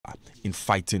in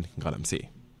fighting galamsey?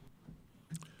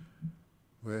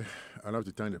 Well, I'd like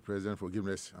to thank the President for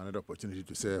giving us another opportunity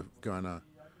to serve Ghana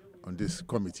on this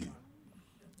committee.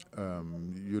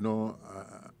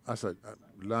 As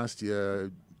last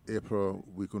year, April,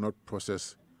 we could not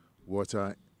process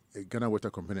water. Ghana Water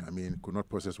Company, could not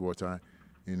process water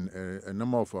in a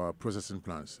number of our processing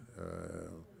plants.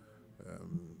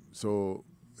 So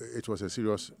it was a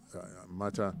serious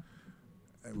matter.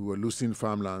 We were losing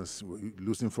farmlands, we were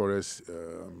losing forests,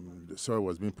 the soil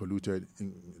was being polluted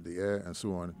in the air and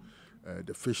so on.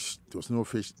 The fish, there was no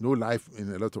fish, no life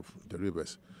in a lot of the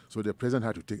rivers. So the President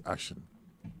had to take action.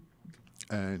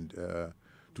 And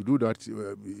to do that,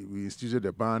 we instituted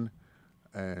a ban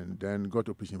and then got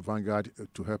Operation Vanguard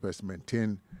to help us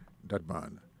maintain that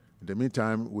ban. In the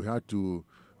meantime, we had to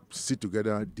sit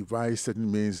together, devise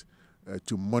certain means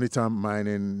to monitor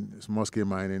mining, small-scale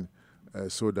mining,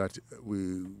 so that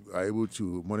we are able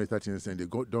to monitor things and they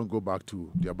don't go back to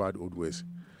their bad old ways.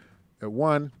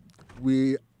 One,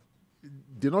 we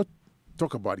did not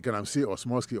talk about galamsey or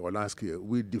small scale or large scale.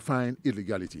 We define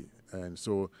illegality. And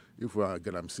so if we are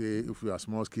galamsey, if we are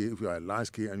small scale, if we are large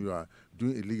scale and you are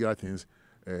doing illegal things,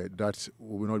 that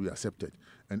will not be accepted.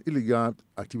 And illegal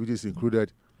activities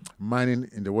included mining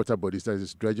in the water bodies, that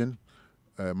is dredging,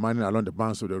 mining along the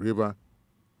banks of the river,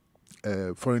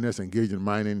 foreigners engaged in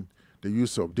mining, the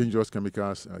use of dangerous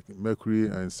chemicals like mercury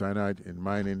and cyanide in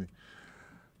mining,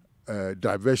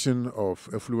 diversion of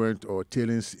effluent or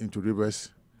tailings into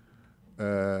rivers,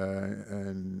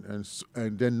 and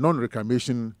then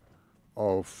non-reclamation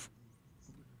of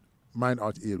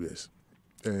mine-out areas.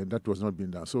 That was not being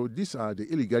done. So these are the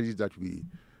illegalities that we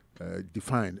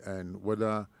defined, and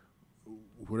whether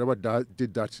whoever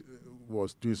did that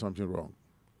was doing something wrong.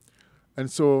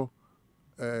 And so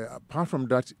apart from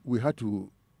that, we had to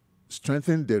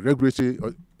strengthen the regulatory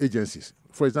agencies.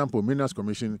 For example, Minerals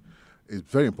Commission is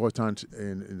very important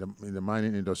in the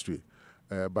mining industry,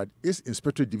 but its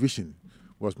inspectorate division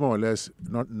was more or less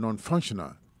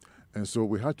non-functional. And so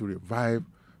we had to revive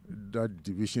that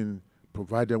division,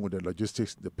 provide them with the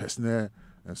logistics, the personnel,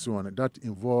 and so on. And that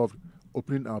involved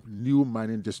opening up new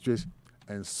mining districts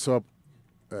and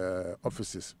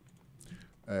sub-offices.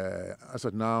 As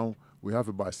of now, we have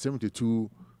about 72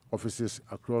 offices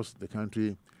across the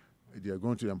country. They are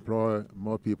going to employ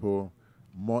more people,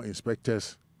 more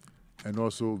inspectors, and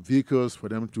also vehicles for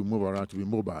them to move around, to be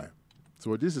mobile.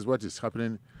 So this is what is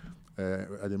happening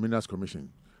at the Minerals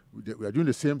Commission. We are doing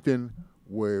the same thing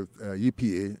with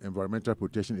EPA, Environmental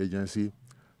Protection Agency,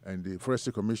 and the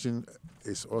Forestry Commission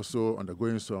is also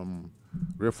undergoing some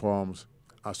reforms,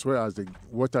 as well as the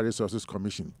Water Resources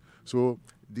Commission. So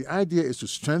the idea is to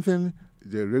strengthen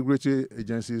the regulatory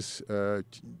agencies so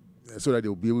that they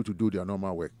will be able to do their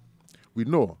normal work. We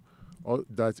know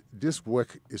that this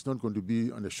work is not going to be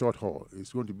on the short haul.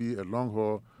 It's going to be a long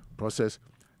haul process,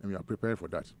 and we are preparing for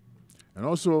that. And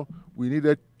also, we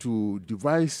needed to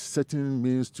devise certain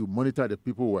means to monitor the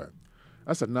people well.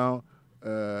 As of now,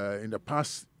 in the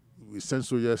past, we sent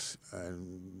soldiers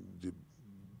and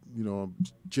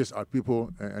chase our people,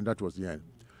 and that was the end.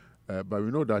 But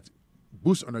we know that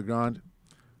boots on the ground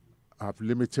have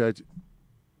limited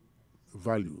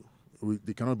value.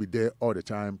 They cannot be there all the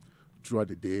time throughout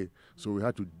the day, so we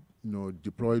had to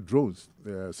deploy drones.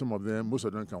 Some of them, most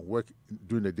of them can work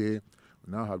during the day.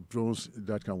 We now have drones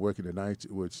that can work in the night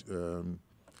with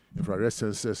infrared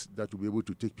sensors that will be able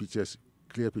to take pictures,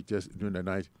 clear pictures during the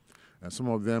night. And some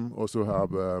of them also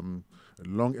have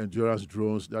long endurance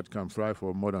drones that can fly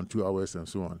for more than 2 hours and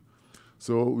so on.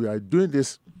 So we are doing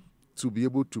this to be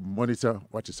able to monitor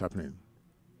what is happening.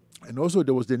 And also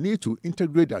there was the need to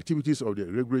integrate the activities of the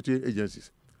regulatory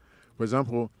agencies. For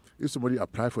example, if somebody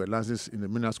applied for a license in the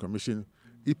Minerals Commission,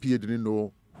 EPA didn't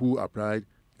know who applied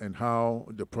and how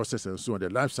the process and so on, the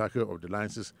life cycle of the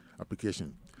license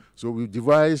application. So we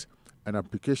devised an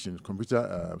application,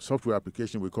 computer software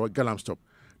application we call GalamStop,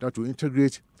 that will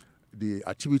integrate the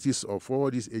activities of all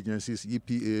these agencies,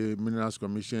 EPA, Minerals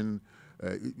Commission,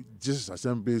 district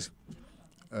assemblies,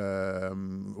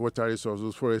 water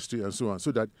resources, forestry, and so on,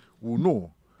 so that we'll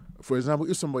know. For example,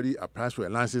 if somebody applies for a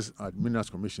license at Minerals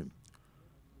Commission,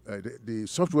 the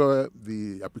software,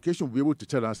 the application will be able to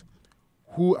tell us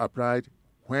who applied,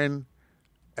 when,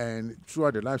 and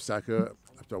throughout the life cycle,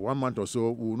 after 1 month or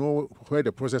so, we'll know where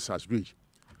the process has reached.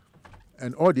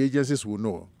 And all the agencies will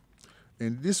know.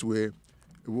 In this way,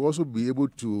 we'll also be able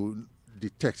to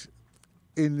detect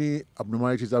any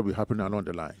abnormalities that will happen along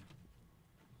the line.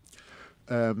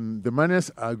 The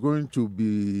miners are going to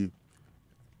be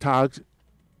tagged,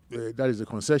 that is the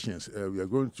concessions. We are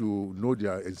going to know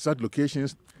their exact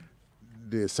locations,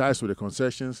 the size of the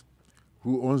concessions,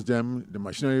 who owns them, the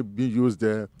machinery being used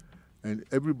there, and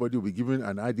everybody will be given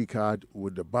an ID card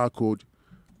with the barcode.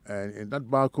 And in that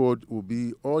barcode will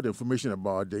be all the information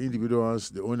about the individuals,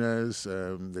 the owners,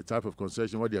 the type of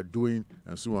concession, what they are doing,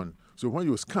 and so on. So when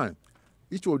you scan,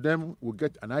 each of them will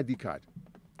get an ID card.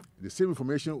 The same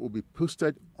information will be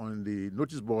posted on the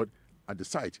notice board at the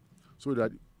site so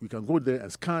that you can go there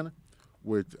and scan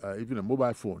with even a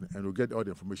mobile phone and you'll get all the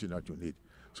information that you need.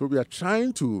 So we are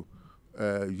trying to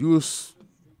use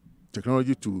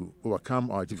technology to overcome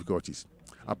our difficulties.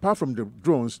 Apart from the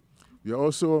drones, we are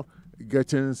also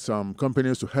getting some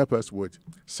companies to help us with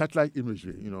satellite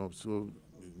imagery, so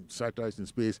satellites in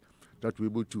space that will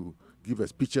be able to give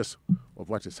us pictures of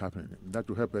what is happening. That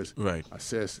will help us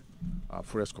assess our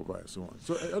forest cover and so on.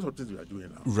 So a lot of things we are doing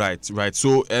now. Right.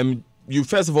 So you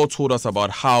first of all told us about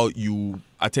how you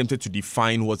attempted to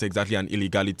define what exactly an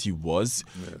illegality was.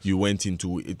 Yes. You went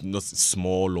into it, not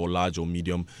small or large or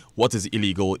medium. What is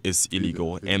illegal is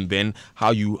illegal. Yeah. And then how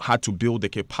you had to build the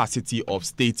capacity of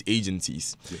state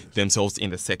agencies themselves in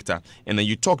the sector. And then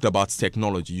you talked about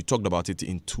technology. You talked about it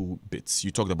in two bits. You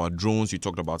talked about drones, you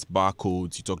talked about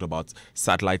barcodes, you talked about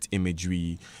satellite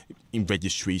imagery in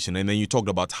registration, and then you talked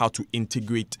about how to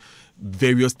integrate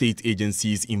various state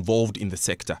agencies involved in the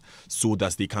sector so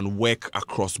that they can work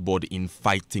across board in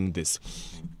fighting this.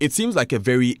 It seems like a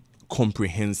very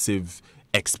comprehensive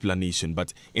explanation,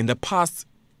 but in the past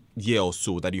year or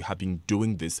so that you have been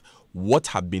doing this, what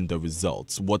have been the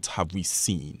results? What have we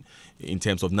seen in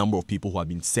terms of number of people who have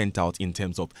been sent out, in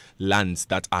terms of lands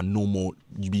that are no more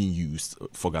being used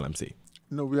for Galamsey?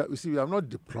 No, we have not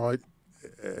deployed.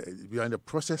 We are in the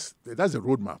process. That's a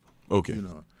roadmap. Okay.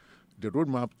 The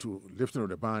roadmap to lifting of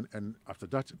the ban, and after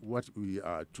that, what we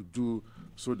are to do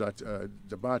so that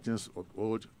the bad things of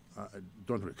old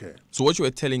don't recur. So what you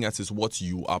were telling us is what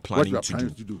you are planning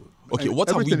to do. Okay, and what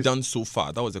have we done so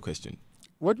far? That was the question.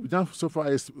 What we've done so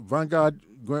far is Vanguard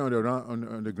going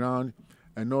on the ground,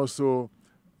 and also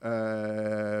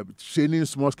training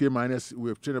small-scale miners. We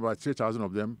have trained about 3,000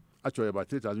 of them, actually about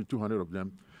 3,200 of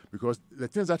them, because the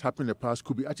things that happened in the past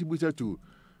could be attributed to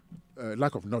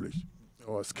lack of knowledge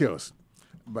or skills.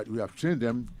 But we have trained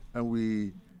them, and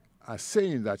we are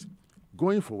saying that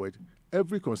going forward,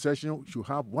 every concession should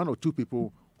have one or two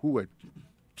people who were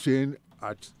trained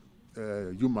at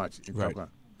UMAT in Kapa.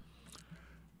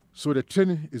 So the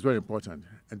training is very important.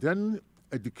 And then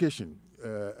education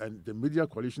and the Media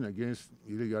Coalition Against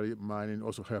Illegal Mining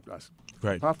also helped us.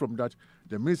 Right. Apart from that,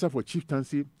 the Minister for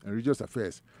Chieftaincy and Religious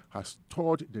Affairs has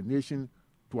taught the nation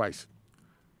twice,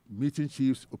 meeting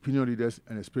chiefs, opinion leaders,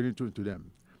 and explaining to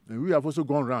them. And we have also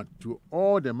gone around to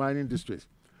all the mining districts,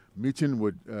 meeting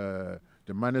with the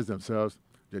miners themselves,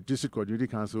 the District Coordinating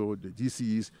Council, the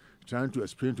DCEs, trying to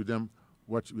explain to them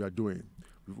what we are doing.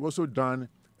 We've also done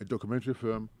a documentary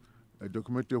film, a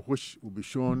documentary which will be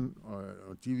shown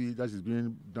on TV, that is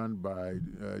being done by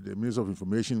the Minister of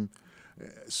Information,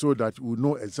 so that we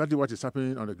know exactly what is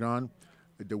happening on the ground,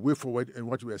 the way forward, and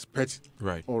what we expect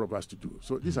all of us to do.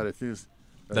 So these are the things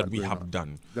that we have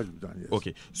done. That we've done, yes.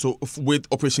 Okay, so with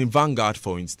Operation Vanguard,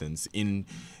 for instance, in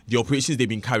the operations they've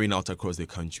been carrying out across the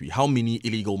country, how many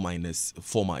illegal miners,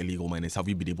 former illegal miners, have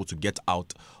we been able to get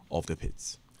out of the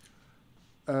pits?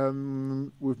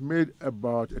 We've made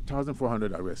about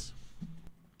 1,400 arrests.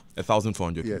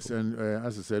 1,400 Yes, people. and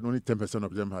as I said, only 10%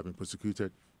 of them have been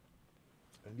prosecuted.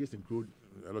 And this includes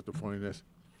a lot of foreigners.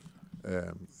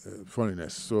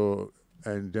 So,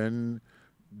 and then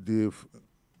they've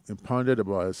impounded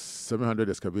about 700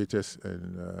 excavators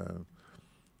and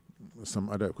some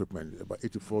other equipment, about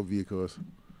 84 vehicles,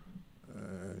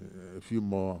 a few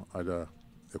more other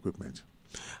equipment.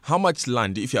 How much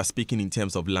land, if you are speaking in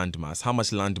terms of land mass, how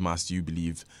much land mass do you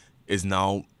believe is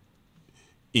now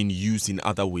in use in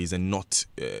other ways and not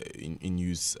in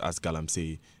use, as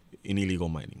Galamsey, in illegal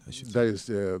mining? I should say. That is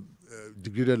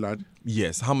degraded land?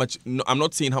 Yes. How much? No, I'm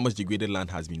not saying how much degraded land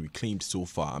has been reclaimed so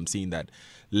far. I'm saying that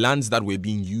lands that were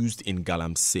being used in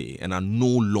Galamsey and are no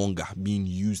longer being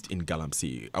used in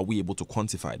Galamsey, are we able to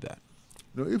quantify that?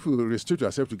 No, if we restrict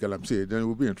ourselves to Galamsey, then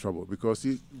we'll be in trouble, because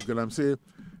Galamsey,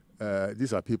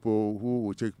 these are people who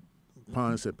will take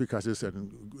pans and pickaxes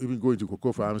and even go into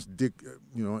cocoa farms, dig,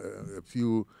 a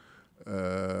few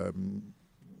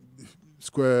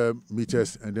square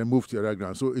meters and then move to the other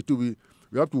ground. So it will be,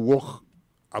 we have to walk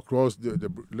across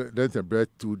the length and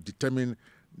breadth to determine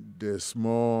the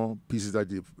small pieces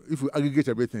that if we aggregate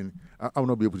everything, I will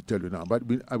not be able to tell you now. But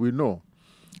I will know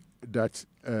that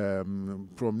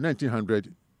from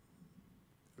 1900,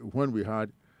 when we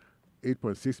had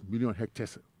 8.6 million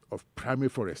hectares of primary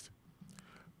forest.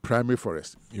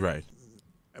 Right.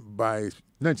 by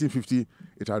 1950,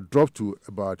 it had dropped to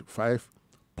about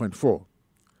 5.4.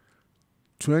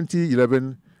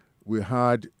 2011, we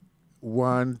had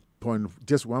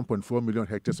just 1.4 million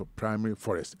hectares of primary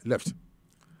forest left.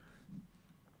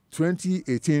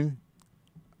 2018,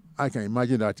 I can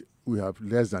imagine that we have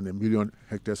less than 1 million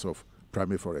hectares of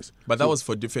primary forest. But that was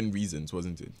for different reasons,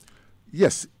 wasn't it?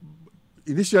 Yes.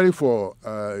 Initially for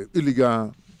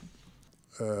illegal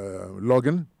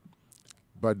logging,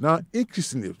 but now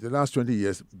increasingly the last 20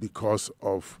 years because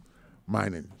of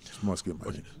mining, small-scale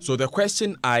mining. Okay. So the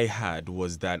question I had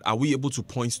was that, are we able to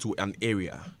point to an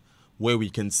area where we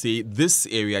can say this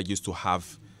area used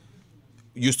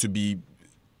to be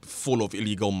full of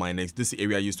illegal miners, this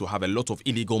area used to have a lot of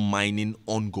illegal mining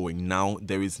ongoing. Now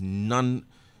there is no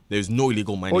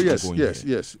illegal mining ongoing.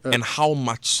 Yes. And how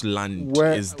much land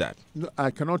is that? No, I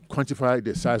cannot quantify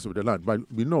the size of the land, but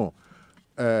we know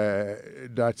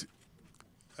that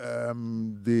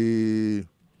the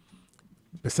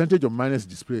percentage of miners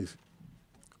displaced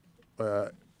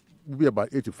will be about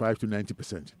 85 to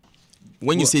 90%.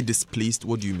 When you say displaced,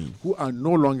 what do you mean? Who are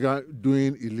no longer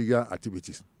doing illegal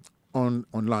activities on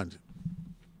land.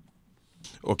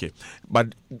 Okay,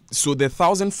 but so the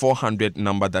 1,400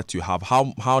 number that you have,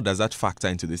 how does that factor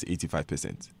into this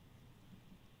 85%?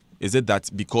 Is it that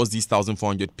because these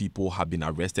 1,400 people have been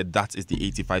arrested, that is the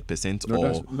 85%?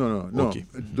 No. Okay.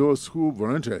 Those who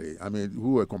voluntarily,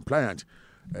 who were compliant,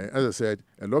 as I said,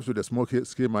 a lot of the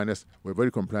small-scale miners were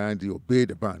very compliant. They obeyed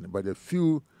the ban, but a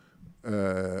few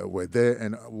were there,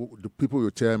 and the people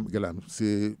you term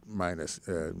Galamsey miners.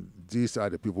 These are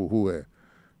the people who were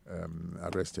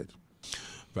arrested.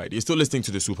 Right, you're still listening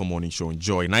to the Super Morning Show on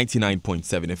Joy 99.7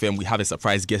 FM. We have a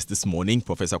surprise guest this morning,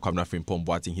 Professor Kwabena Frimpong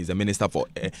Boateng. He's a Minister for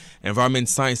Environment,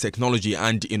 Science, Technology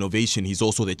and Innovation. He's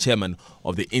also the chairman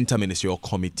of the Interministerial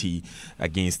Committee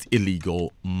Against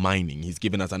Illegal Mining. He's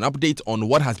given us an update on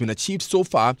what has been achieved so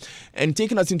far and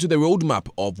taken us into the roadmap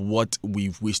of what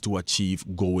we wish to achieve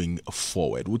going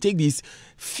forward. We'll take these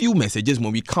few messages.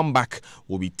 When we come back,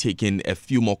 we'll be taking a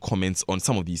few more comments on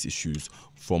some of these issues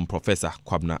from Professor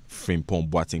Kwabena Frimpong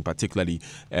Boateng, particularly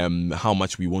how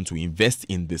much we want to invest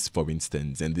in this, for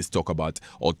instance, and this talk about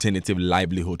alternative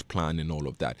livelihood plan and all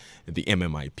of that, the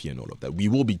MMIP and all of that. We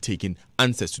will be taking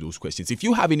answers to those questions. If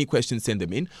you have any questions, send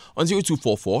them in on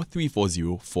 0244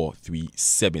 340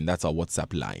 437. That's our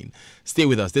WhatsApp line. Stay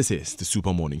with us. This is the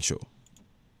Super Morning Show.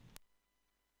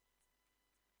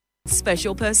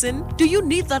 Special person, do you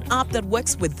need that app that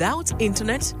works without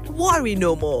internet? Worry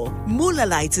no more.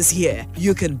 Moolalight is here.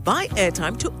 You can buy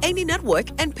airtime to any network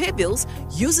and pay bills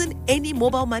using any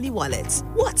mobile money wallet.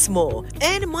 What's more,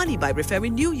 earn money by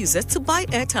referring new users to buy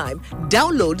airtime.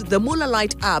 Download the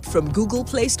Moolalight app from Google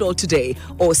Play Store today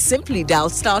or simply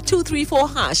dial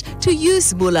 *234# to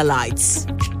use Moolalight.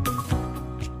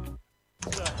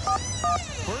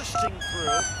 Bursting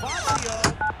through.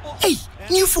 Hey,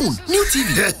 new phone, new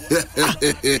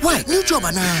TV. Why? New job,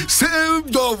 Anna? Same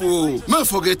job. Man,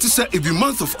 forget to say every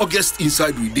month of August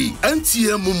inside we day.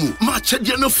 NTM Mumu, match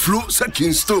no flow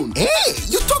second stone. Hey,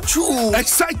 you talk true.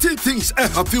 Exciting things are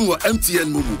happening with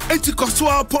MTN Mumu.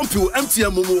 Anti-Koswa pump your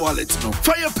MTN Mumu wallet. No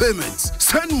fire payments,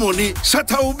 send money,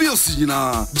 shut our bills.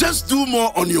 Just do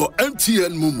more on your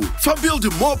MTN Mumu. For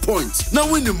building more points,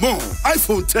 now winning more.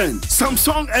 iPhone 10,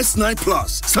 Samsung S9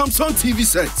 Plus, Samsung TV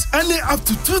sets, and they up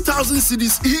to 2,000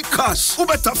 CDs e-cash. Who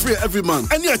better free every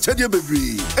month? Any achadi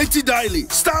baby. 80 dialing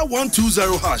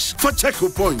 *120# for check your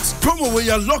points. Promo where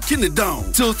you're locking it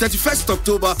down till 31st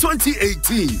October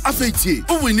 2018. Afeti,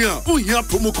 uwinia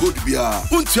promo code bia.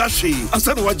 Untiashi,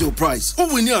 asana wajo price.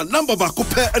 Uwinia number bako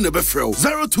pair and a befrel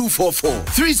 0244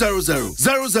 300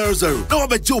 000. Now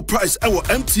about Joe price our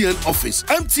MTN office.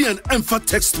 MTN Enfa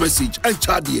text message and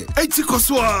chadie. 80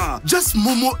 koswa. Just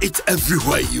Momo it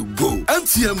everywhere you go.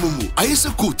 MTN Momo.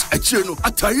 Ayesa coat acheno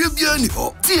atayebia ni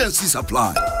ho. TNC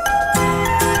supply.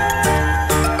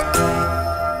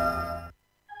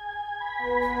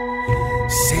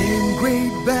 Same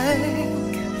great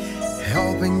bank,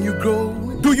 helping you grow.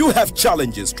 Do you have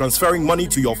challenges transferring money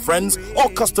to your friends or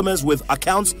customers with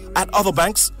accounts at other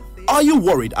banks? Are you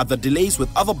worried at the delays with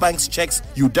other banks' checks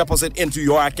you deposit into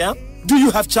your account? Do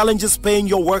you have challenges paying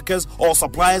your workers or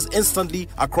suppliers instantly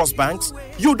across banks?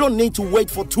 You don't need to wait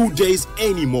for 2 days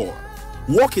anymore.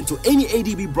 Walk into any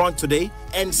ADB branch today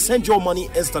and send your money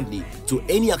instantly to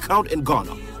any account in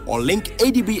Ghana, or link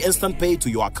ADB Instant Pay to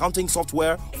your accounting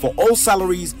software for all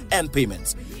salaries and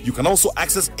payments. You can also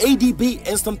access ADB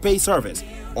Instant Pay service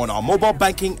on our mobile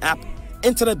banking app,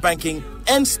 internet banking,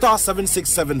 and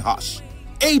 *767#.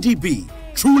 ADB,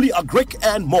 truly a Greek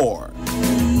and more.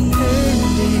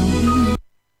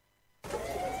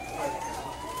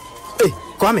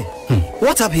 Kwame,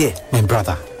 what's up here? My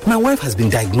brother, my wife has been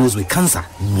diagnosed with cancer.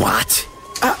 What?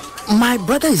 My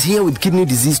brother is here with kidney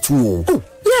disease too. Oh,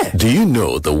 yeah. Do you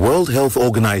know the World Health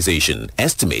Organization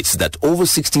estimates that over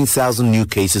 16,000 new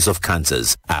cases of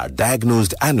cancers are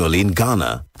diagnosed annually in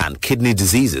Ghana, and kidney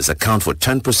diseases account for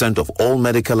 10% of all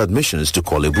medical admissions to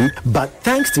Kolebu? But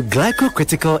thanks to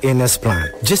Glycocritical Illness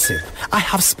Plan, GSIP, I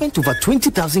have spent over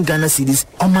 20,000 Ghana cedis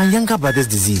on my younger brother's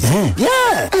disease.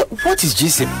 Yeah. What is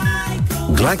GSIP?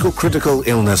 Glycocritical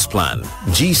Illness Plan,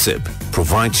 GSIP,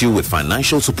 provides you with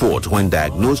financial support when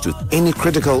diagnosed with any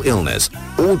critical illness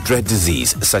or dread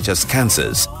disease such as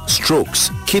cancers,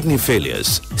 strokes, kidney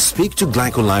failures. Speak to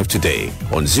GlycoLife today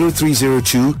on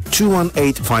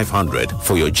 0302-218-500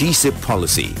 for your GSIP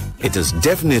policy. It is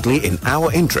definitely in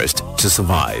our interest to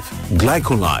survive.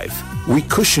 GlycoLife, we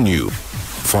cushion you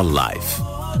for life.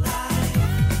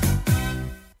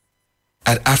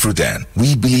 At Afrodan,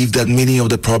 we believe that many of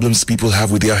the problems people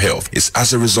have with their health is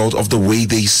as a result of the way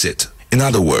they sit. In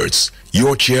other words,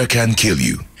 your chair can kill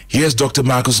you. Here's Dr.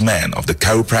 Marcus Mann of the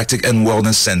Chiropractic and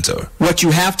Wellness Center. What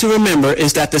you have to remember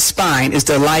is that the spine is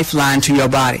the lifeline to your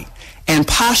body, and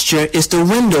posture is the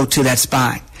window to that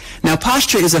spine. Now,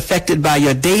 posture is affected by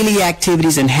your daily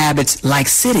activities and habits like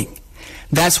sitting.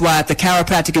 That's why at the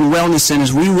Chiropractic and Wellness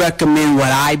Centers, we recommend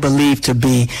what I believe to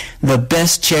be the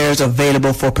best chairs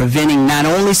available for preventing not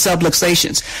only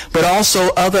subluxations, but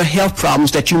also other health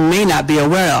problems that you may not be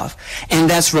aware of. And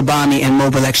that's Rabami and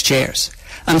Mobilex chairs.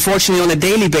 Unfortunately, on a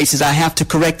daily basis, I have to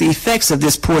correct the effects of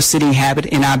this poor sitting habit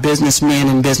in our businessmen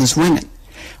and businesswomen.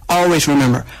 Always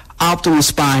remember, optimal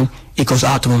spine equals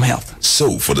optimum health.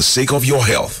 So, for the sake of your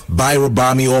health, buy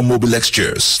Rabami or Mobilex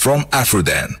chairs from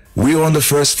Afrodan. We are on the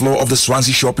first floor of the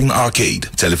Swansea Shopping Arcade.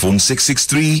 Telephone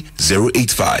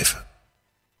 663-085.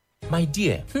 My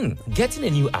dear, getting a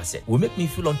new asset will make me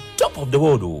feel on top of the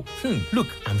world. Look,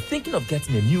 I'm thinking of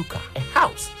getting a new car, a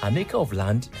house, an acre of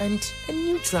land, and a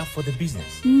new truck for the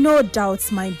business. No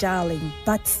doubts, my darling.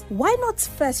 But why not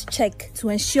first check to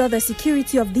ensure the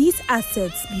security of these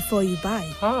assets before you buy?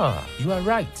 You are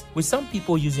right. With some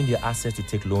people using their assets to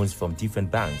take loans from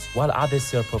different banks, while others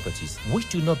sell properties which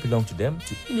do not belong to them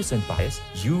to innocent buyers,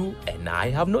 you and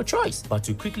I have no choice but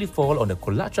to quickly fall on the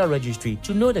collateral registry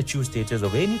to know the true status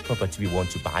of any property we want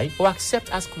to buy or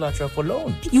accept as collateral for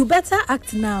loan. You better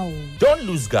act now. Don't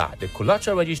lose guard. The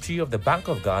collateral registry of the Bank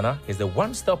of Ghana is the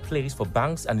one-stop place for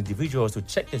banks and individuals to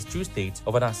check the true state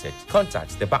of an asset.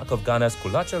 Contact the Bank of Ghana's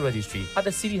collateral registry at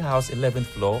the City House 11th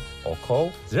floor or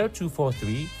call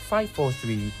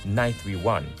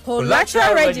 0243-543-931.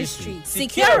 Collateral Registry,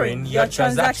 securing your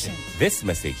transaction. This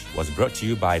message was brought to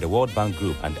you by the World Bank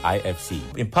Group and IFC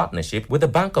in partnership with the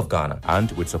Bank of Ghana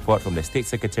and with support from the State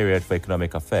Secretariat for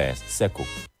Economic Affairs, SECO.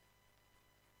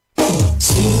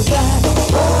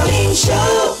 Morning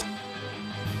Show.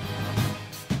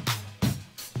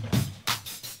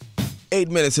 8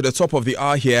 minutes to the top of the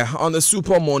hour here on the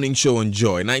Super Morning Show on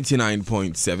Joy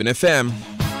 99.7 FM.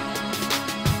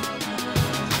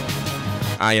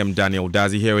 I am Daniel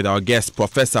Dazi here with our guest,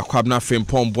 Professor Kwabena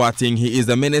Frimpong Boateng. He is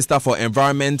the Minister for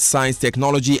Environment, Science,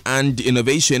 Technology and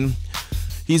Innovation.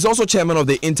 He's also chairman of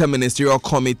the Interministerial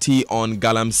Committee on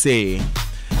Galamsey.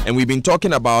 And we've been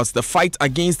talking about the fight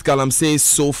against Galamsey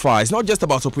so far. It's not just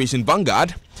about Operation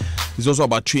Vanguard. It's also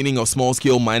about training of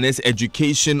small-scale miners,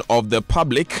 education of the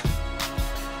public.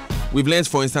 We've learned,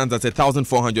 for instance, that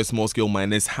 1,400 small-scale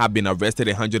miners have been arrested,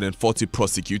 140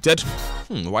 prosecuted.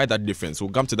 Why that difference?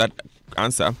 We'll come to that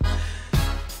answer.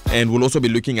 And we'll also be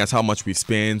looking at how much we've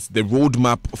spent, the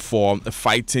roadmap for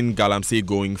fighting Galamsey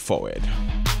going forward.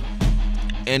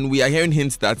 And we are hearing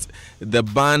hints that the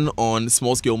ban on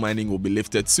small-scale mining will be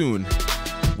lifted soon.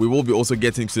 We will be also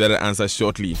getting to that answer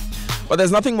shortly. But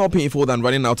there's nothing more painful than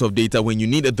running out of data when you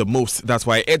need it the most. That's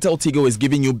why Airtel Tigo is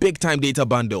giving you big-time data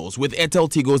bundles. With Airtel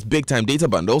Tigo's big-time data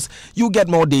bundles, you get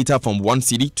more data from 1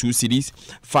 cedi, 2 cedis,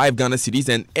 5 Ghana cedis,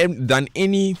 than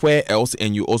anywhere else.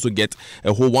 And you also get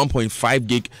a whole 1.5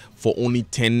 gig for only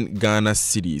 10 Ghana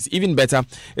cedis. Even better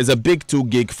is a big 2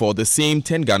 gig for the same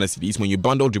 10 Ghana cedis when you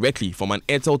bundle directly from an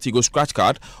Airtel Tigo scratch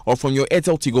card or from your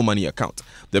Airtel Tigo Money account.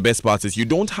 The best part is you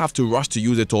don't have to rush to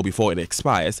use it all before it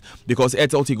expires, because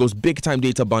Airtel Tigo's big-time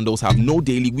data bundles have no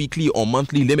daily, weekly or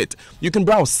monthly limit. You can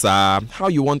browse how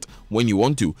you want, when you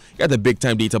want to. Get the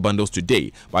big-time data bundles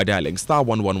today by dialing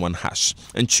 *111#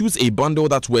 and choose a bundle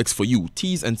that works for you.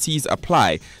 T's and C's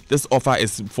apply. This offer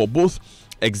is for both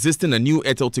existing and new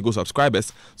Airtel Tigo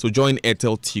subscribers, so join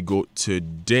Airtel Tigo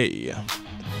today.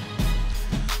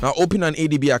 Now, open an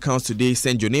ADB account today.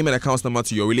 Send your name and account number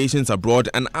to your relations abroad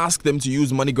and ask them to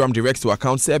use MoneyGram Direct to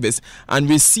Account service and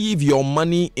receive your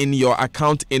money in your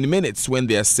account in minutes when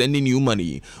they are sending you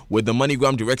money. With the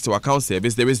MoneyGram Direct to Account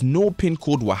service, there is no PIN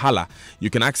code wahala.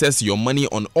 You can access your money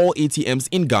on all ATMs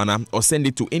in Ghana or send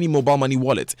it to any mobile money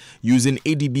wallet using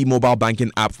ADB mobile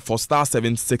banking app for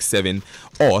 *767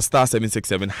 or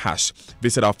 *767#.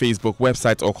 Visit our Facebook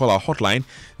website or call our hotline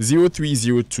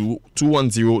 0302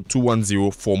 210 210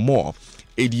 for more.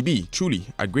 ADB, truly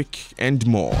a Greek and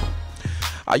more.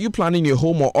 Are you planning your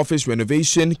home or office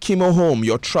renovation? Kimo Home,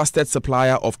 your trusted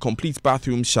supplier of complete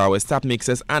bathroom, showers, tap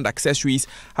mixers, and accessories,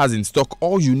 has in stock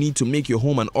all you need to make your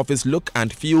home and office look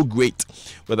and feel great.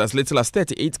 With as little as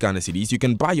 38 Ghana cedis, you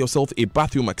can buy yourself a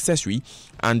bathroom accessory,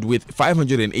 and with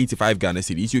 585 Ghana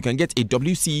cedis, you can get a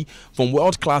WC from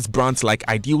world-class brands like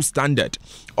Ideal Standard.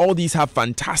 All these have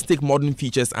fantastic modern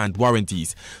features and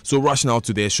warranties. So rush now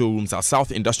to their showrooms at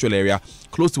South Industrial Area,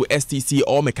 close to STC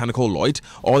or Mechanical Lloyd,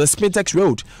 or the Spintex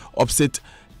Road, opposite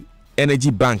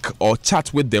Energy Bank, or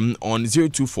chat with them on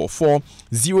 0244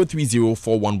 030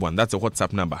 411. That's a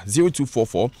WhatsApp number,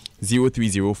 0244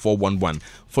 030 411.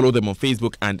 Follow them on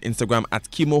Facebook and Instagram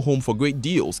at Kimo Home for great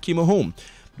deals. Kimo Home,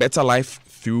 better life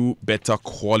through better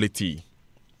quality.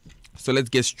 So let's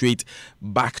get straight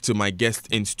back to my guest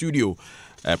in studio,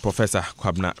 Professor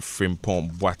Kwabena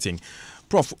Frimpong Boateng.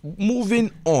 Prof, moving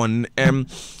on,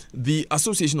 the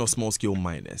Association of Small-Scale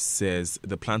Miners says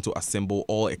the plan to assemble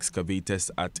all excavators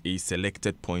at a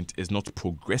selected point is not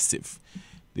progressive.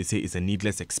 They say it's a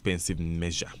needless, expensive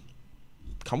measure.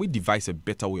 Can we devise a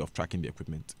better way of tracking the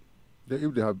equipment?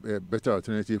 If they have a better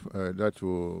alternative that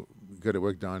will get the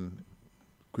work done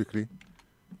quickly,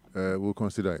 we'll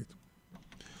consider it.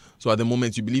 So at the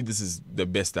moment, you believe this is the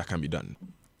best that can be done?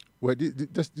 Well,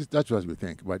 that's what we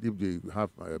think. But if they have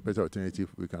a better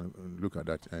alternative, we can look at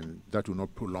that, and that will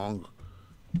not prolong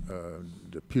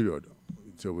the period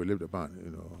until we leave the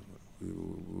ban.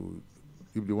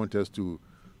 If they want us to,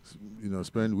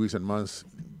 spend weeks and months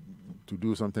to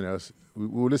do something else, we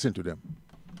will listen to them.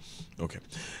 Okay,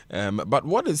 but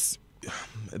what is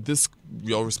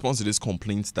your response to this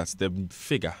complaint that the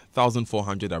figure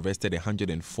 1,400 arrested,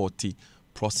 140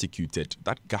 prosecuted?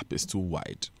 That gap is too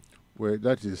wide. Well,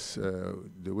 that is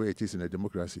the way it is in a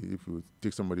democracy. If you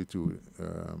take somebody to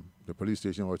the police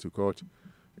station or to court,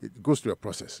 it goes through a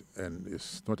process, and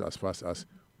it's not as fast as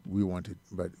we want it.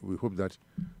 But we hope that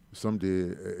someday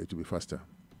it will be faster.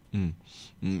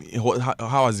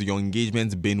 How has your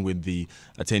engagement been with the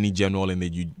Attorney General and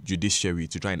the judiciary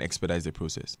to try and expedite the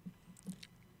process?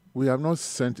 We have not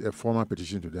sent a formal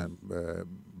petition to them,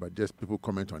 but just people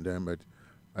comment on them. But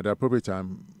at the appropriate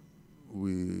time,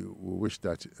 we wish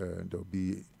that there will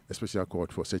be a special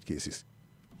court for such cases.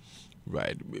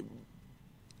 Right.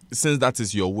 Since that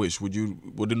is your wish, would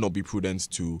it not be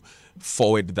prudent to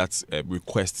forward that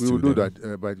request to them? We will do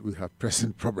that, but we have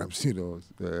present problems,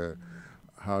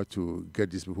 how to get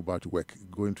these people back to work,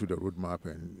 going through the roadmap,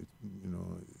 and,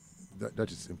 that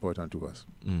is important to us.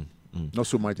 Not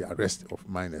so much the arrest of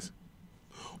minors.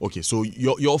 Okay, so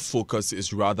your focus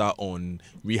is rather on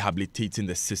rehabilitating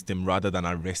the system rather than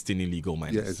arresting illegal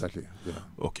miners. Yeah, exactly. Yeah.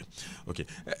 Okay.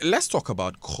 Let's talk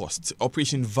about cost.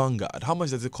 Operation Vanguard. How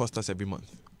much does it cost us every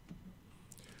month?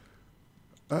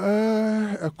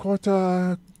 A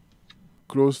quarter,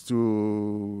 close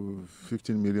to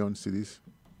 15 million cedis.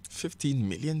 15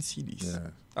 million cedis? Yeah.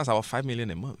 That's about 5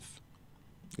 million a month.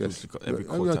 Yes. Every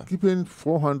quarter. We are keeping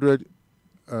 400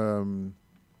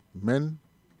 men.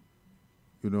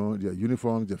 Their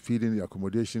uniforms, their feeding, their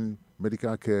accommodation,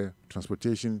 medical care,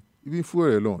 transportation, even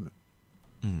fuel alone.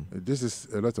 This is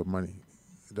a lot of money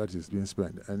that is being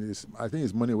spent, and I think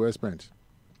it's money well spent.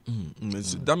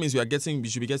 That means we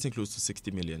should be getting close to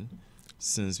 60 million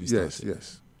since we started.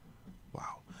 Yes.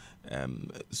 Wow.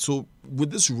 So with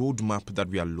this roadmap that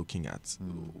we are looking at,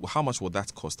 how much will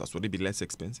that cost us? Would it be less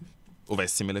expensive over a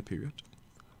similar period?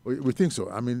 We think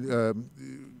so. I mean,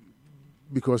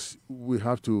 because we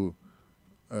have to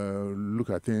look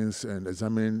at things and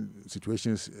examine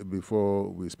situations before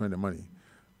we spend the money.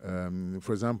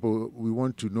 For example, we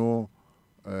want to know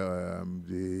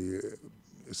the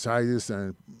sizes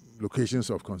and locations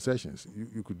of concessions.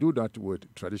 You could do that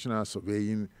with traditional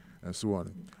surveying and so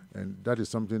on. And that is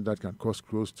something that can cost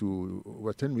close to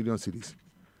over 10 million cedis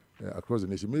across the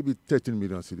nation, maybe 13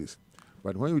 million cedis.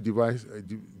 But when you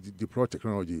deploy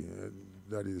technology,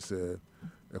 that is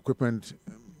equipment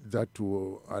that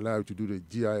will allow you to do the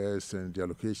GIS and the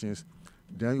allocations,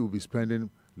 then you'll be spending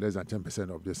less than 10%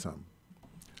 of this sum.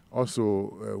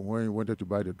 Also, when you wanted to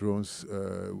buy the drones,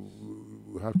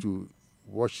 we have to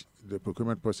watch the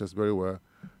procurement process very well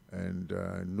and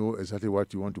know exactly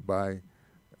what you want to buy.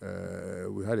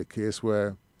 We had a case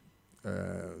where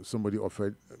somebody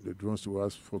offered the drones to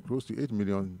us for close to $8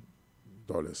 million.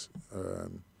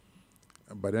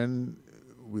 But then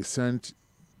we sent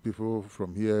people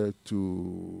from here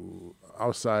to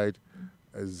outside,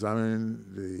 examine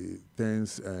the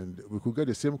things, and we could get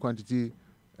the same quantity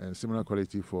and similar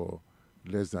quality for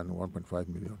less than $1.5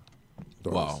 million.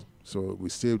 Wow. So we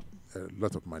saved a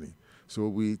lot of money. So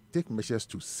we take measures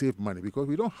to save money because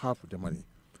we don't have the money.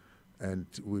 And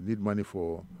we need money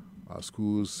for our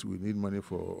schools, we need money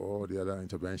for all the other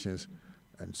interventions.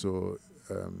 And so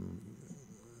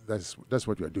that's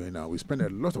what we are doing now. We spend a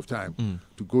lot of time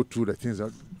to go through the things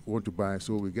that we want to buy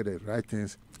so we get the right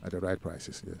things at the right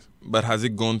prices, yes. But has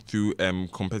it gone through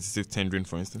competitive tendering,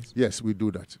 for instance? Yes, we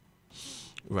do that.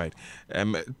 Right.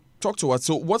 Talk to us.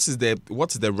 So what's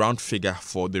the round figure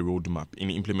for the roadmap, in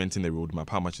implementing the roadmap?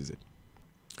 How much is it?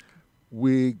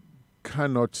 We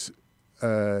cannot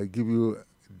give you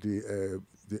the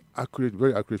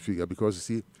very accurate figure because, you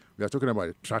see, we are talking about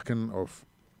the tracking of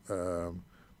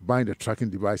buying the tracking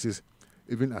devices,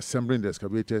 even assembling the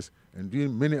excavators, and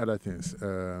doing many other things.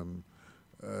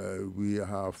 We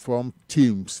have formed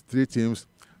teams, 3 teams,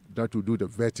 that will do the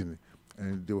vetting,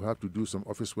 and they will have to do some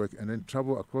office work and then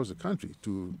travel across the country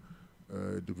to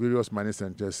the various mining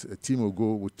centers. A team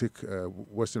will take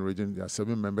Western region. There are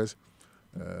 7 members,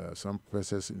 some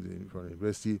professors from the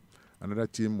university. Another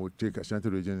team will take Ashanti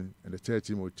region, and the third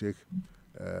team will take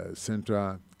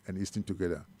Central and Eastern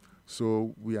together.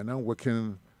 So we are now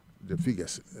working the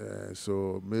figures.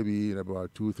 So maybe in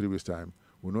about 2-3 weeks' time,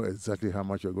 we'll know exactly how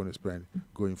much we're going to spend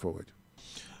going forward.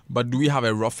 But do we have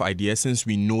a rough idea, since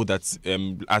we know that,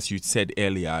 as you said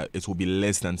earlier, it will be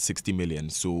less than 60 million,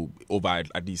 so over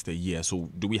at least a year. So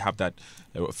do we have that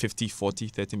 50, 40,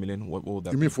 30 million? What will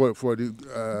that be? You mean for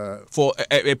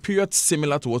a period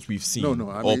similar to what we've seen? No.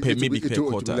 Or maybe per quarter? It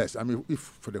will be less. I mean, if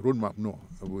for the roadmap, no.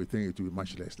 We think it will be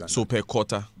much less than so that. Per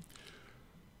quarter?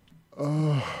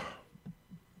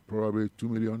 Probably 2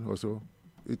 million or so.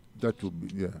 That would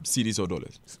be, yeah. Cedis or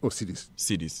dollars? Oh, cedis.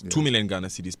 Cedis. Yes. 2 million Ghana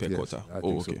cedis per yes, quarter. I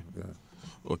think so, yeah.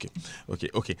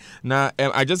 Okay. Now,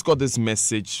 I just got this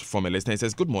message from a listener. It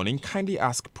says, "Good morning. Kindly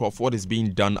ask Prof what is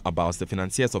being done about the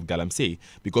financiers of Galamsey,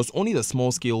 because only the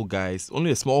small guys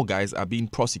are being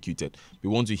prosecuted. We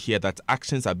want to hear that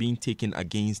actions are being taken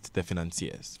against the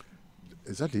financiers."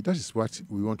 Exactly. That is what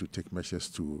we want to take measures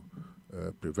to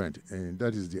prevent, and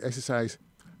that is the exercise,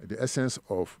 the essence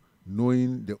of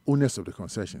knowing the owners of the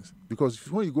concessions.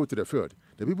 Because when you go to the field,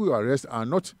 the people you arrest are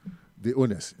not the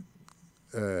owners.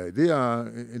 They are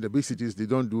in the big cities.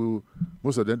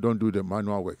 Most of them don't do the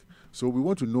manual work. So we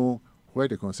want to know where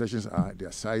the concessions are,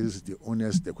 their sizes, the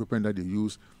owners, the equipment that they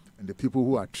use, and the people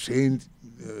who are trained,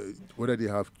 whether they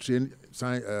have trained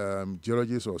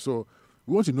geologists or so.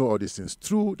 We want to know all these things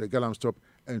through the Galam Stop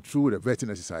and through the vetting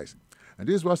exercise. And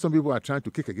this is what some people are trying to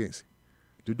kick against.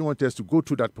 They don't want us to go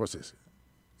through that process.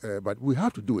 But we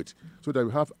have to do it so that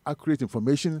we have accurate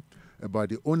information about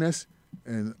the owners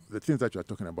and the things that you are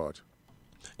talking about.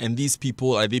 And these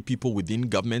people, are they people within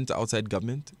government, outside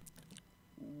government?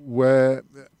 Where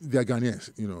they are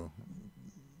Ghanaians,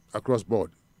 across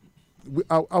board.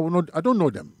 I don't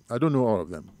know them. I don't know all of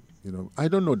them. I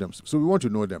don't know them. So we want to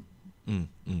know them.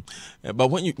 But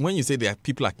when you say that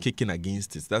people are kicking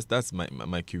against it, that's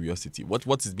my curiosity.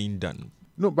 What is being done?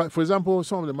 No, but for example,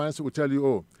 some of the miners will tell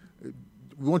you,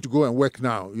 we want to go and work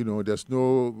now. We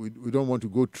don't want to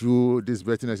go through this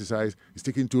vetting exercise. It's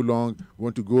taking too long. We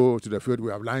want to go to the field.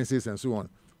 We have licenses and so on.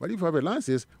 But if you have a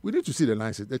license, we need to see the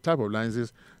license, the type of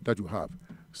licenses that you have.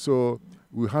 So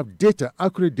we have data,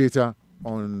 accurate data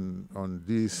on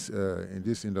this in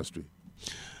this industry.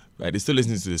 Right, you're still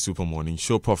listening to the Super Morning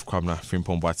Show. Prof. Kwabena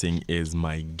Frimpong Boateng is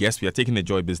my guest. We are taking the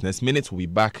Joy Business Minute. We'll be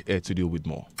back to deal with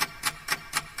more.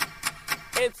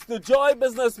 It's the Joy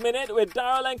Business Minute with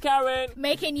Daryl and Karen.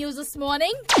 Making news this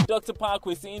morning. Dr.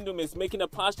 Parkwesi Indum is making a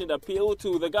passionate appeal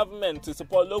to the government to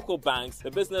support local banks. The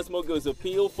business mogul's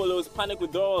appeal follows panic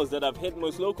withdrawals that have hit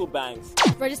most local banks.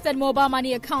 Registered mobile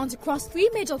money accounts across 3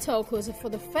 major telcos for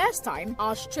the first time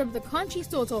outstrip the country's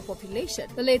total population.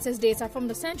 The latest data from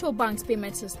the central bank's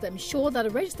payment system show that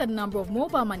the registered number of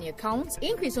mobile money accounts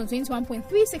increased from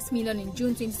 21.36 million in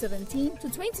June 2017 to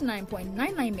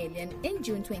 29.99 million in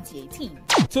June 2018.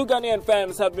 2 Ghanaian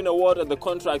firms have been awarded the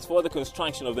contracts for the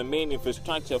construction of the main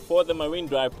infrastructure for the Marine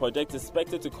Drive project,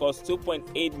 expected to cost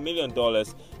 $2.8 million.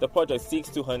 The project seeks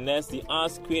to harness the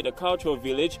arts, create a cultural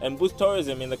village, and boost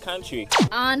tourism in the country.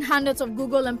 And hundreds of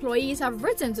Google employees have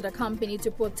written to the company to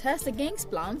protest against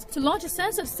plans to launch a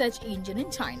censored search engine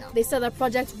in China. They said the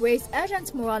project raised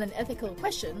urgent moral and ethical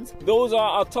questions. Those are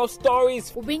our top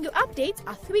stories. We'll bring you updates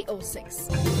at 3:06.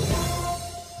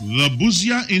 The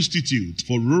Buzia Institute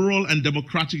for Rural and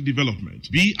Democratic Development,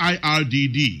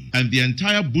 BIRDD, and the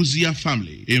entire Buzia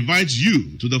family invites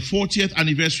you to the 40th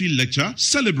anniversary lecture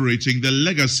celebrating the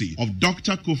legacy of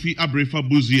Dr. Kofi Abrefa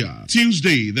Buzia.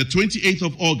 Tuesday, the 28th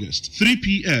of August, 3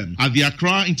 p.m. at the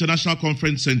Accra International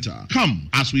Conference Center. Come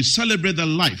as we celebrate the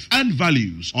life and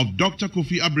values of Dr.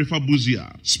 Kofi Abrefa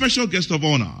Buzia. Special guest of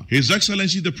honor, His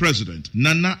Excellency the President,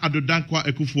 Nana Addo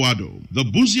Akufo-Addo. The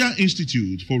Buzia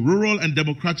Institute for Rural and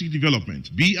Democratic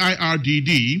Development,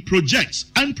 BIRDD, projects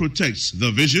and protects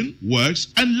the vision, works,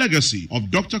 and legacy of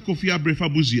Dr. Kofi Abrefa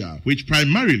Buzia, which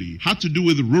primarily had to do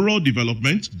with rural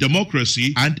development,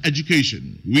 democracy, and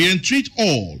education. We entreat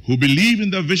all who believe in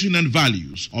the vision and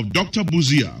values of Dr.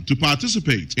 Buzia to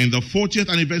participate in the 40th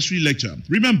anniversary lecture.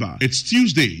 Remember, it's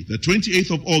Tuesday, the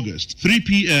 28th of August, 3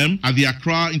 p.m. at the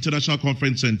Accra International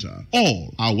Conference Center.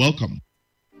 All are welcome.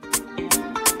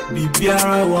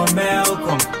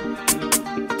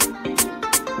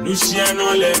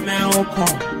 Luciano le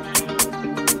meokon,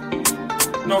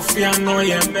 no fiano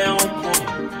ye meokon.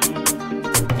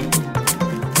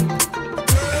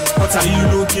 What are you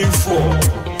looking for?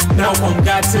 Now one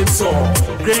got it all.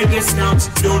 Great discount,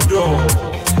 don't do.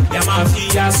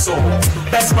 Yamafia so.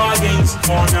 Best bargains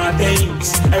on our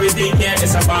days. Everything here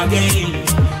is a bargain.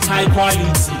 High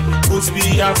quality, could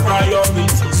be a priority.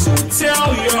 So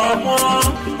tell your mom,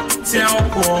 tell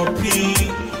Poppy.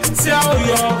 Tell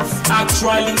you,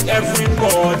 actually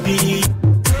everybody.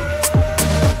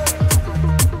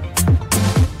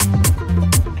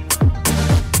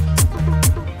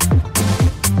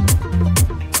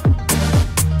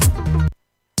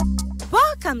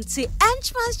 Welcome to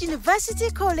Entrance University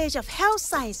College of Health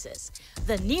Sciences,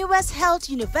 the newest health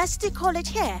university college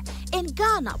here in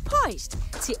Ghana, poised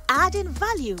to add in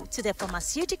value to the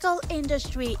pharmaceutical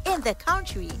industry in the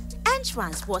country.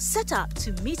 Entrance was set up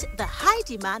to meet the high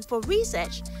demand for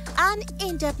research and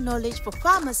in-depth knowledge for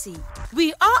pharmacy.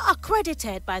 We are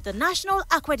accredited by the National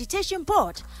Accreditation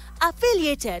Board,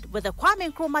 affiliated with the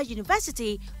Kwabena Frimpong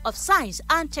University of Science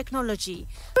and Technology.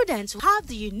 Students have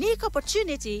the unique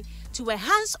opportunity to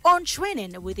enhance on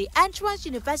training with the Entrance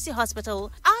University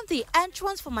Hospital and the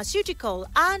Entrance Pharmaceutical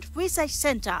and Research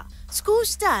Center. School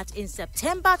starts in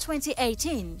September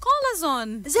 2018. Call us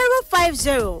on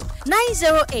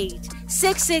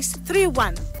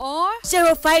 050-908-6631 or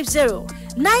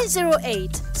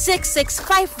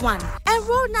 050-908-6651.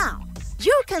 Enroll now.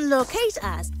 You can locate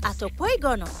us at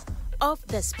Opoigono of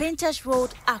the Spintesh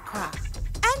Road, Accra.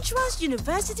 Entrance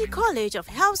University College of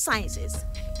Health Sciences,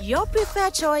 your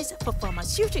preferred choice for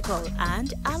pharmaceutical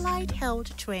and allied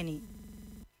health training.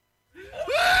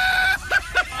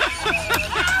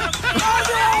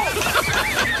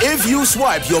 If you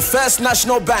swipe your First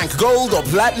National Bank Gold or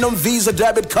Platinum Visa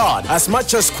debit card as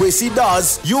much as Kwesi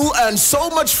does, you'll earn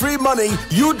so much free money,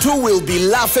 you too will be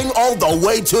laughing all the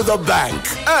way to the bank.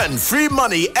 Earn free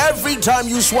money every time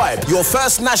you swipe your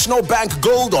First National Bank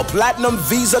Gold or Platinum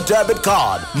Visa debit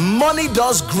card. Money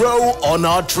does grow on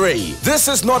our tree. This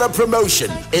is not a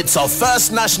promotion. It's a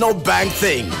First National Bank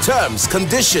thing. Terms,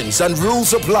 conditions, and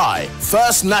rules apply.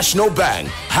 First National Bank.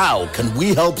 How can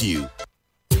we help you?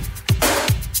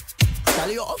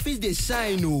 Your office they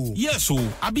shine. Yes, so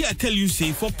I tell you,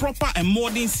 say for proper and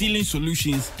modern ceiling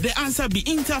solutions, the answer be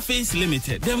Interface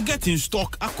Limited. Them get in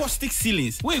stock acoustic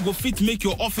ceilings where you go fit make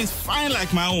your office fine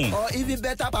like my own. Or even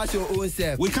better pass your own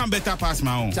self. We can better pass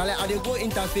my own. Shall I go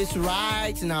Interface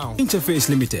right now? Interface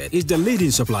Limited is the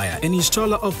leading supplier and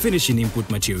installer of finishing input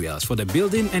materials for the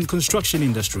building and construction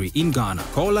industry in Ghana.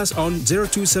 Call us on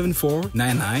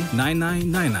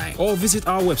 0274-999999 or visit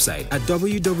our website at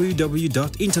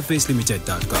www.interfacelimited.com.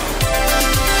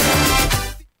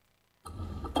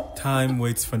 Time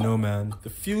waits for no man.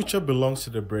 The future belongs to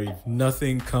the brave.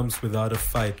 Nothing comes without a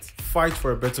fight. Fight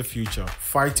for a better future.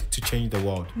 Fight to change the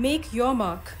world. Make your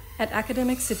mark at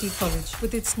Academic City College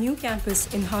with its new campus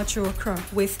in Hacho, Accra.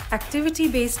 With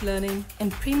activity-based learning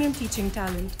and premium teaching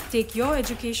talent, take your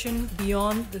education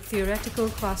beyond the theoretical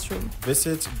classroom.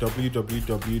 Visit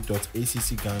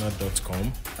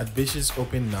www.accghana.com. Admissions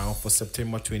open now for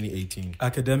September 2018.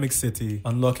 Academic City,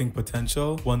 unlocking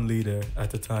potential, one leader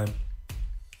at a time.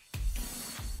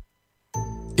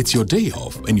 It's your day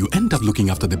off and you end up looking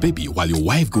after the baby while your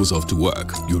wife goes off to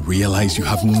work. You realize you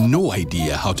have no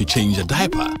idea how to change a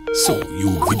diaper. So you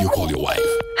video call your wife.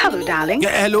 Hello, darling.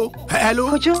 Yeah, hello.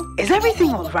 Hello. Kojo, is everything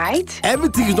all right?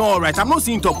 Everything is not all right. I'm not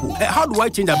seeing Topo. How do I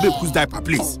change a baby's diaper,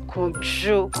 please?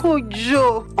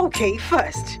 Kojo. Okay,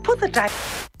 first, put the diaper.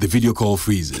 The video call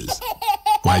freezes.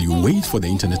 While you wait for the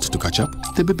internet to catch up,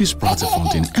 the baby sprouts a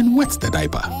fountain and wets the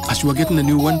diaper. As you are getting a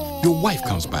new one, your wife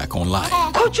comes back online.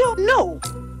 Kojo, no.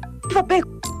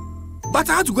 But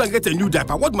I had to go and get a new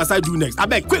diaper. What must I do next? I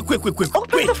beg, quick.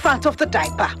 Open the front of the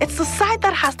diaper. It's the side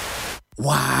that has...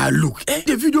 Wow, look,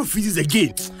 the video freezes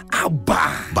again.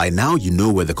 Abba. By now, you know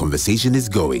where the conversation is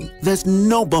going. There's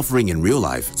no buffering in real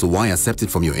life, so why accept it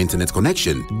from your internet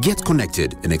connection? Get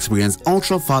connected and experience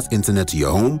ultra-fast internet to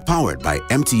your home, powered by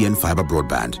MTN Fiber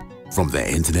Broadband. From the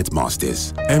Internet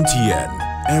Masters.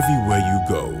 MTN, everywhere you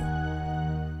go.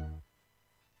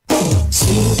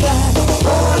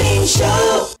 Morning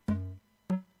Show.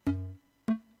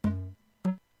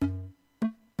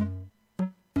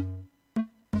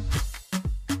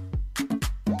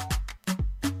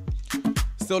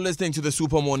 Still listening to the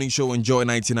Super Morning Show on Joy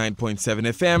 99.7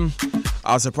 FM.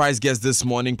 Our surprise guest this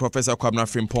morning, Professor Kwabena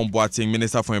Frimpong Boateng,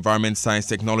 Minister for Environment, Science,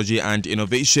 Technology and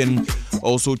Innovation,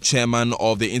 also Chairman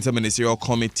of the Interministerial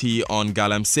Committee on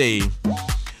Galamsey.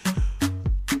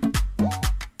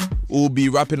 We'll be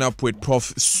wrapping up with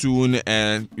Prof soon,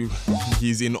 and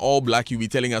he's in all black. He'll be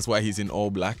telling us why he's in all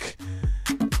black.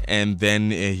 And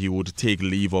then he would take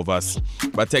leave of us.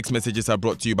 But text messages are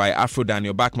brought to you by Afrodan.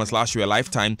 Your back must last you a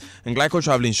lifetime. And Glyco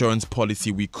Travel Insurance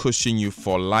Policy, we cushion you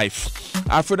for life.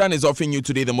 Afrodan is offering you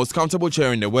today the most comfortable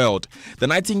chair in the world, the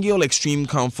Nightingale Extreme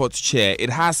Comfort Chair.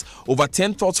 It has over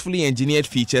 10 thoughtfully engineered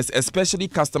features, especially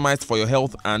customized for your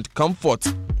health and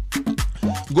comfort.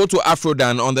 Go to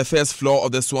Afrodan on the first floor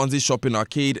of the Swansea Shopping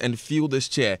Arcade and feel this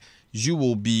chair. You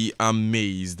will be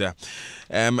amazed.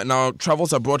 Now,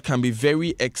 travels abroad can be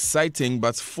very exciting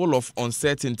but full of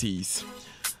uncertainties.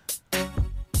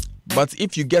 But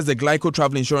if you get the Glyco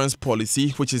Travel Insurance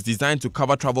Policy, which is designed to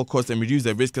cover travel costs and reduce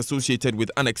the risk associated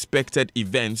with unexpected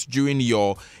events during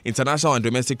your international and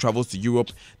domestic travels to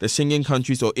Europe, the Schengen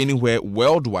countries or anywhere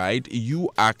worldwide, you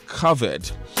are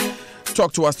covered.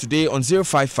 Talk to us today on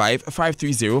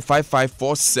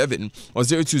 055-530-5547 or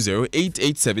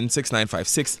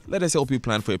 020-887-6956. Let us help you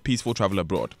plan for a peaceful travel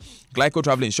abroad. Glyco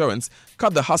Travel Insurance,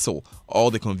 cut the hustle,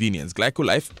 all the convenience. Glyco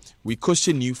Life, we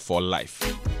cushion you for life.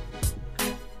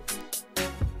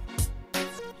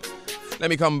 Let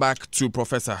me come back to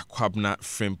Professor Kwabena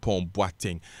Frimpong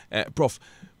Boateng. Prof,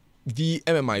 the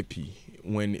MMIP,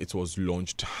 when it was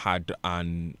launched, had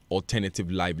an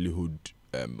alternative livelihood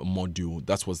module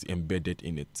that was embedded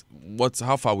in it.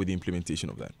 How far with the implementation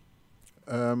of that?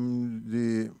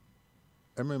 The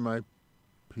MMIP,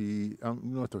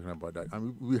 I'm not talking about that.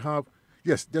 We have,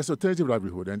 yes, there's alternative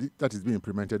livelihood, and that is being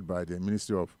implemented by the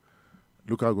Ministry of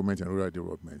Local Government and Rural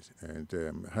Development. And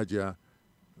Hajia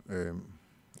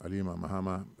Alima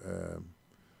Mahama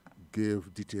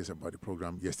gave details about the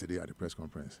program yesterday at the press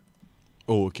conference.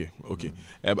 Oh, okay.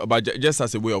 But just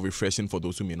as a way of refreshing for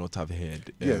those who may not have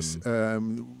heard. Yes, a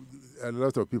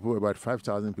lot of people, about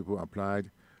 5,000 people applied,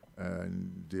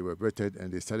 and they were vetted,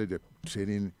 and they started the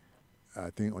training, I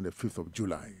think, on the 5th of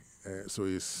July. So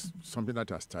it's something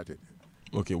that has started.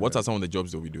 Okay, what are some of the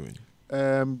jobs they'll be doing?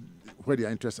 Where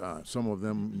their interests are. Some of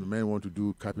them, the men want to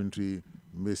do carpentry,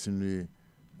 masonry,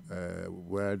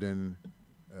 welding,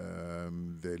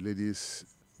 the ladies,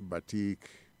 batik,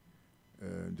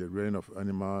 the rearing of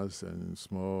animals and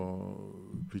small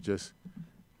creatures,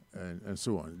 and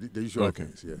so on. The usual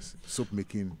things, yes. Soap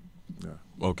making. Yeah.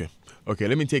 Okay.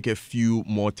 Let me take a few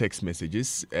more text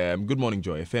messages. Good morning,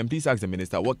 Joy FM. Please ask the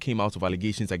minister what came out of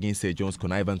allegations against Sir John's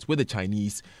connivance with the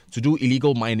Chinese to do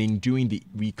illegal mining during the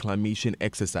reclamation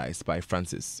exercise by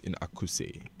Francis in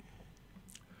Akuse.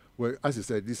 Well, as you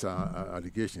said, these are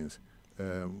allegations.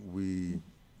 We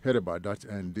heard about that,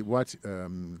 and what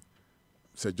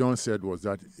Sir John said was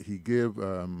that he gave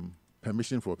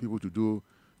permission for people to do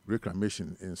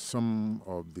reclamation in some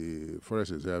of the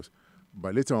forest reserves,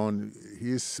 but later on,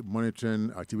 his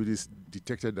monitoring activities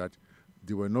detected that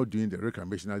they were not doing the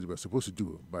reclamation as they were supposed to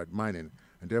do, but mining,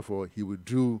 and therefore he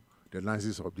withdrew the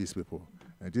licenses of these people.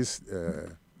 And this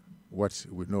what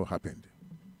we know happened.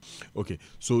 Okay,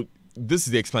 so this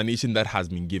is the explanation that has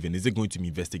been given. Is it going to be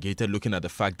investigated, looking at the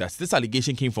fact that this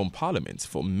allegation came from Parliament,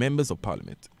 from members of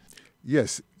Parliament?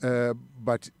 Yes,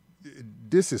 but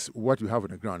this is what we have on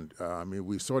the ground.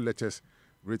 We saw letters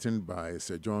written by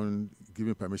Sir John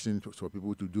giving permission for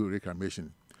people to do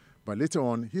reclamation. But later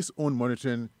on, his own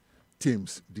monitoring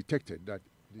teams detected that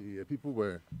the people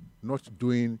were not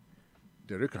doing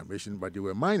the reclamation, but they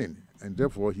were mining, and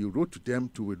therefore he wrote to them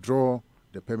to withdraw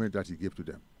the permit that he gave to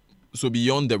them. So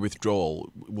beyond the withdrawal,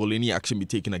 will any action be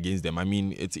taken against them? I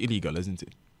mean, it's illegal, isn't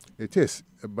it? It is,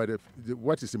 but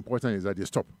what is important is that they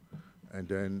stop, and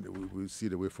then we'll see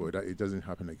the way forward, that it doesn't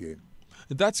happen again.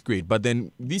 That's great, but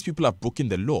then these people have broken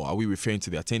the law. Are we referring to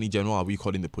the Attorney General? Are we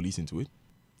calling the police into it?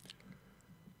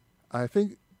 I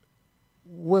think,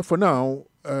 well, for now,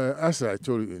 as I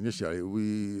told you initially,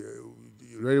 we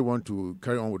really want to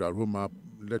carry on with our roadmap,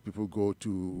 let people go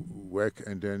to work,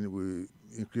 and then we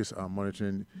increase our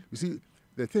monitoring. You see,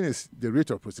 the thing is the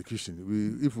rate of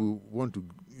prosecution. If we want to,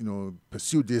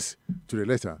 pursue this to the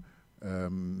letter,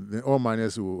 then all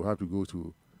miners will have to go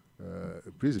to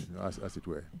prison, as it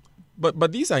were.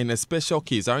 But these are in a special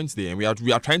case, aren't they? And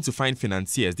we are trying to find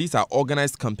financiers. These are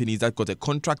organized companies that got a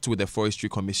contract with the Forestry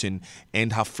Commission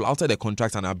and have flouted the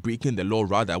contract and are breaking the law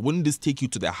rather. Wouldn't this take you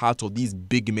to the heart of these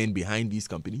big men behind these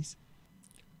companies?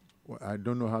 Well, I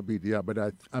don't know how big they are,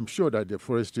 but I'm sure that the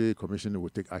Forestry Commission will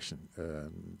take action.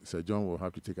 Sir John will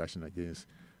have to take action against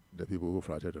the people who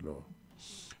flouted the law.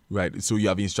 Right. So you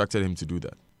have instructed him to do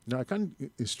that? No, I can't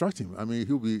instruct him. I mean,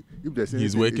 he'll be... If there's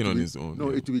He's working on his own. No,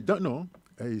 it will be done. No,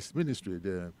 his ministry,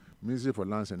 the Ministry for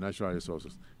Lands and Natural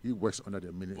Resources, he works under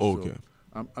the ministry. Okay.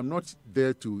 So I'm not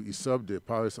there to usurp the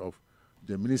powers of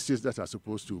the ministries that are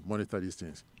supposed to monitor these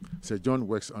things. Sir John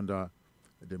works under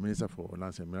the Minister for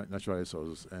Lands and Natural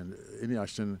Resources, and any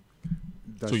action...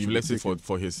 So you left it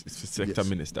for his sector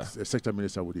minister? The sector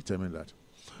minister will determine that.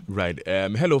 Right.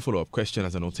 Hello, follow-up question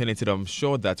as an alternative. I'm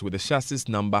sure that with the chassis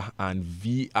number and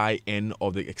VIN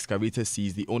of the excavator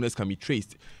seized, the owners can be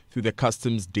traced through the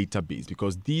customs database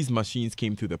because these machines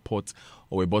came through the port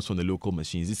or were bought from the local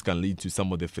machines. This can lead to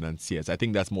some of the financiers. I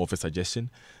think that's more of a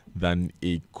suggestion than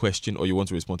a question. Or you want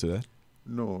to respond to that?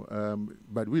 No,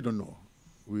 but we don't know.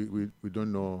 We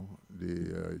don't know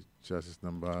the chassis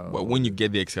number. Well, when you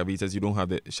get the excavators, you don't have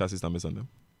the chassis numbers on them?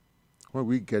 When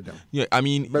we get them. Yeah, I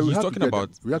mean, but he's talking about...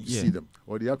 We have to see them,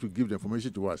 or they have to give the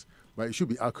information to us. But it should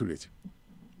be accurate.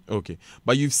 Okay.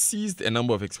 But you've seized a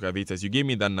number of excavators. You gave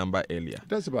me that number earlier.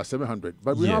 That's about 700.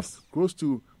 But we have close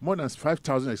to more than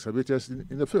 5,000 excavators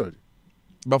in the field.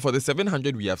 But for the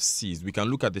 700 we have seized, we can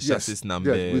look at the chassis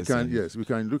numbers. Yes, we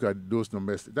can look at those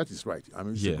numbers. That is right. I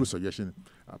mean, it's a good suggestion.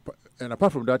 And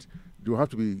apart from that, they will have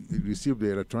to receive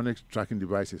the electronic tracking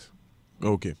devices.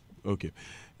 Okay.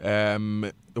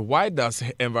 Why does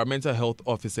environmental health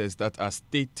officers that are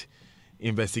state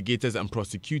investigators and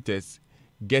prosecutors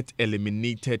get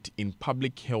eliminated in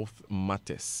public health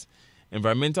matters?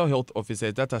 Environmental health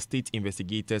officers that are state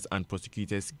investigators and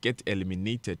prosecutors get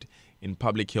eliminated in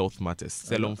public health matters.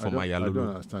 I don't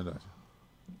understand that.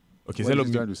 Okay, what are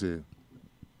you trying to say?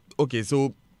 Okay,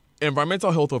 so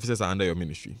environmental health officers are under your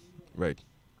ministry, right?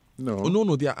 No. Oh,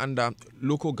 no, they are under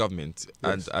local government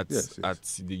yes. and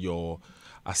at your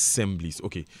assemblies.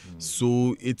 Okay,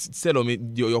 so it's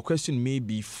Selom, your question may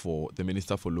be for the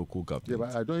Minister for Local Government. Yeah,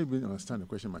 but I don't even understand the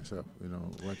question myself.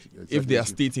 What exactly if they are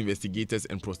state investigators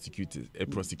and prosecutors,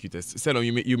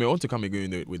 Selom, you may want to come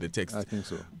again with the text. I think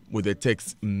so. With the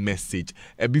text message.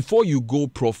 Before you go,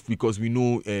 Prof, because we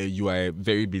know you are a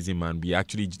very busy man. We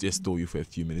actually just stole you for a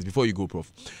few minutes. Before you go,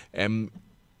 Prof,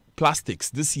 plastics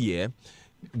this year.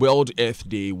 World Earth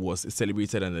Day was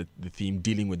celebrated under the theme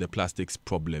dealing with the plastics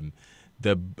problem.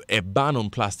 A ban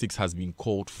on plastics has been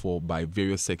called for by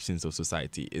various sections of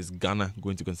society. Is Ghana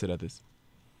going to consider this?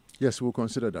 Yes, we'll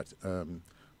consider that.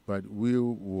 But we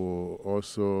will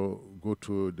also go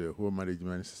through the whole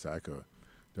management cycle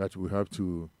that we have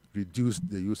to reduce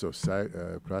the use of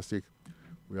plastic,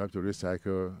 we have to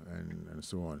recycle and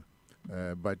so on.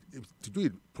 But to do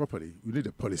it properly, we need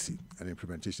a policy and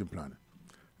implementation plan.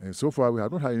 And so far, we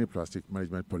have not had any plastic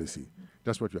management policy.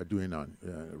 That's what we are doing now.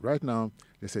 Right now,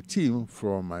 there's a team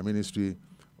from my ministry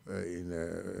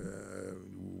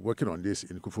working on this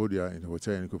in Kufodia, in the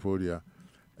hotel in Kufodia.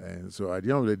 And so at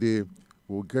the end of the day,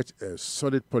 we'll get a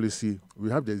solid policy. We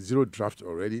have the zero draft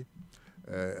already,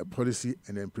 a policy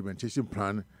and an implementation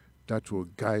plan that will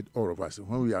guide all of us.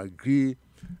 When we agree,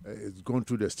 it's gone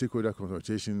through the stakeholder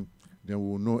consultation, then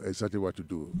we will know exactly what to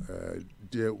do.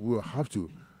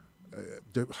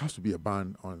 There has to be a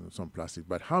ban on some plastic,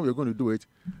 but how we're going to do it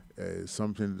is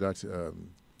something that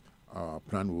our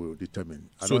plan will determine.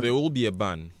 So there will be a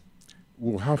ban?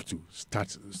 We'll have to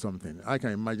start something. I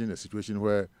can imagine a situation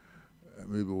where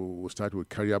maybe we'll start with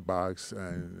carrier bags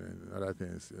and other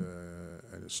things,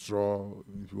 and a straw.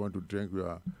 If you want to drink,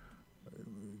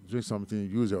 drink something,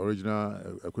 use the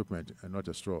original equipment and not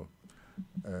a straw.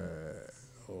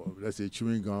 Or let's say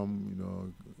chewing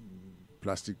gum,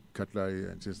 plastic cutlery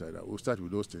and things like that. We'll start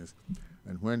with those things.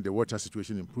 And when the water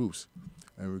situation improves,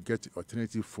 and we get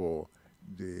alternative for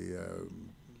the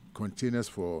containers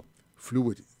for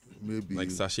fluid, maybe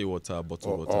like sachet water,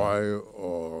 bottled water, oil,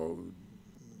 or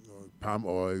palm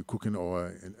oil, cooking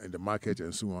oil in the market,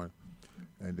 and so on.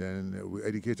 And then we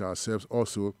educate ourselves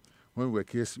also. When we're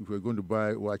going to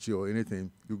buy wachi or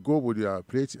anything, you go with your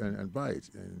plate and buy it.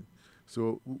 And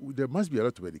so there must be a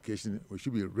lot of education. We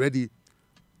should be ready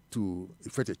to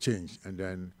effect a change. And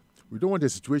then we don't want a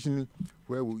situation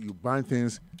where you ban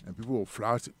things and people will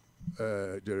flout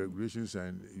the regulations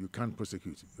and you can't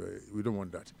prosecute. We don't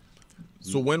want that.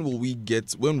 So when will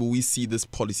we see this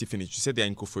policy finished? You said they're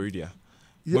in Koforidua.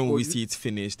 Yeah, when will we see it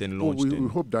finished and launched? We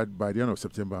hope that by the end of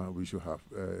September we should have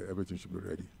everything should be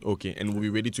ready. Okay, and we'll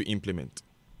be ready to implement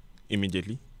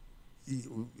immediately?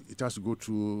 It has to go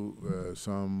through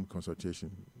some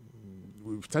consultation.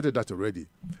 We've started that already,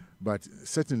 but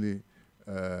certainly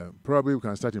probably we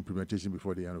can start implementation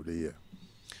before the end of the year.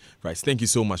 Right. Thank you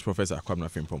so much, Professor Kwabena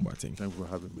Frimpong Boateng. Thank you for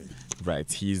having me.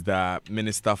 Right. He's the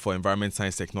Minister for Environment,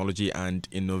 Science, Technology and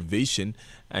Innovation,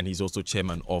 and he's also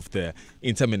chairman of the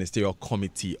Interministerial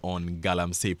Committee on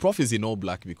Galamsey. Prof is in all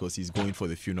black because he's going for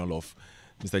the funeral of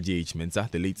Mr. J.H.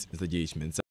 Mensah, the late Mr. J.H. Mensah.